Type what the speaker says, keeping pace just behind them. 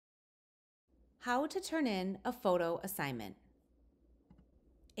How to turn in a photo assignment.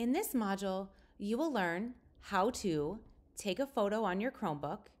 In this module, you will learn how to take a photo on your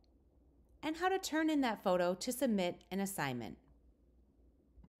Chromebook and how to turn in that photo to submit an assignment.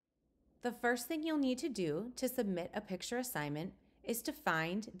 The first thing you'll need to do to submit a picture assignment is to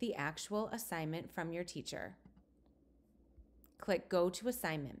find the actual assignment from your teacher. Click Go to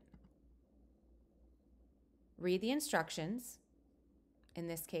Assignment. Read the instructions. In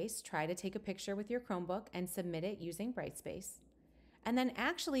this case, try to take a picture with your Chromebook and submit it using Brightspace. And then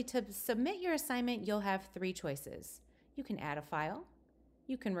actually to submit your assignment, you'll have three choices. You can add a file,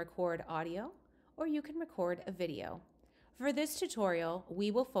 you can record audio, or you can record a video. For this tutorial,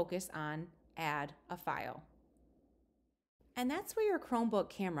 we will focus on add a file. And that's where your Chromebook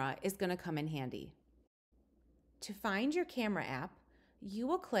camera is going to come in handy. To find your camera app, you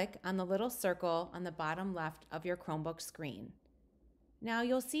will click on the little circle on the bottom left of your Chromebook screen. Now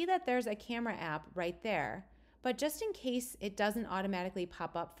you'll see that there's a camera app right there, but just in case it doesn't automatically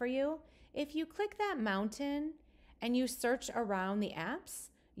pop up for you, if you click that mountain and you search around the apps,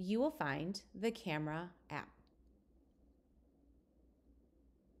 you will find the camera app.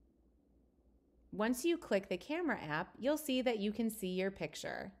 Once you click the camera app, you'll see that you can see your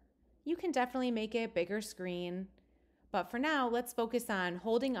picture. You can definitely make it bigger screen, but for now, let's focus on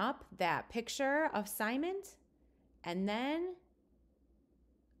holding up that picture assignment and then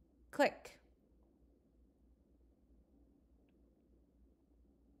click.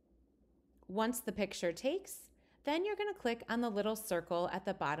 Once the picture takes, then you're going to click on the little circle at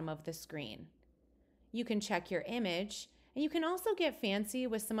the bottom of the screen. You can check your image, and you can also get fancy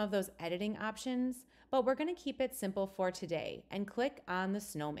with some of those editing options, but we're going to keep it simple for today and click on the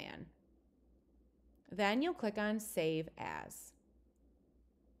snowman. Then you'll click on Save As.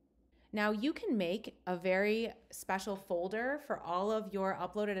 Now you can make a very special folder for all of your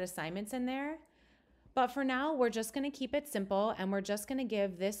uploaded assignments in there, but for now we're just going to keep it simple and we're just going to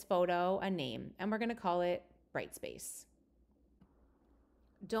give this photo a name and we're going to call it Brightspace.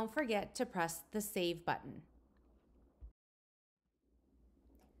 Don't forget to press the Save button.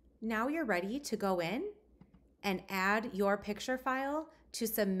 Now you're ready to go in and add your picture file to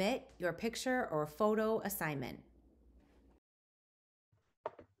submit your picture or photo assignment.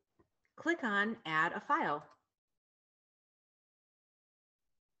 Click on Add a File.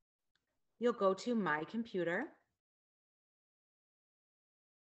 You'll go to My Computer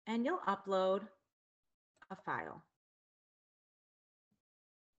and you'll upload a file.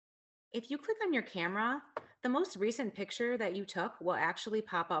 If you click on your camera, the most recent picture that you took will actually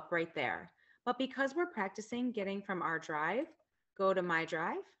pop up right there. But because we're practicing getting from our drive, go to My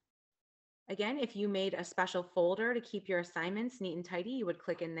Drive. Again, if you made a special folder to keep your assignments neat and tidy, you would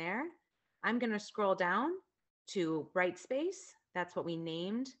click in there. I'm going to scroll down to Brightspace. That's what we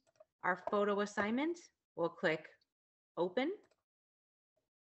named our photo assignment. We'll click Open.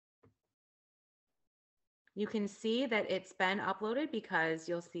 You can see that it's been uploaded because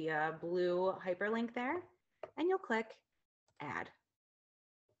you'll see a blue hyperlink there, and you'll click Add.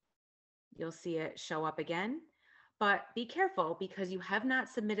 You'll see it show up again, but be careful because you have not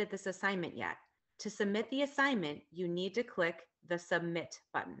submitted this assignment yet. To submit the assignment, you need to click the Submit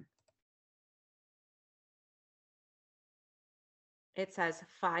button. It says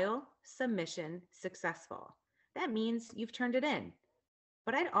File Submission Successful. That means you've turned it in.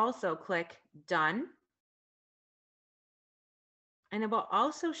 But I'd also click Done. And it will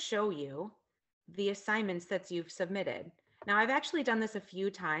also show you the assignments that you've submitted. Now, I've actually done this a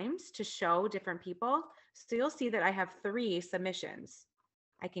few times to show different people. So you'll see that I have 3 submissions.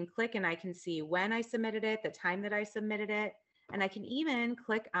 I can click and I can see when I submitted it, the time that I submitted it, and I can even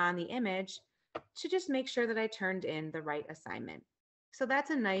click on the image to just make sure that I turned in the right assignment. So that's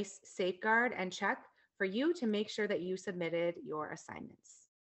a nice safeguard and check for you to make sure that you submitted your assignments.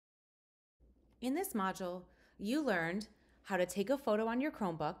 In this module, you learned how to take a photo on your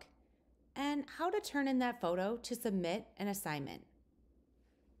Chromebook and how to turn in that photo to submit an assignment.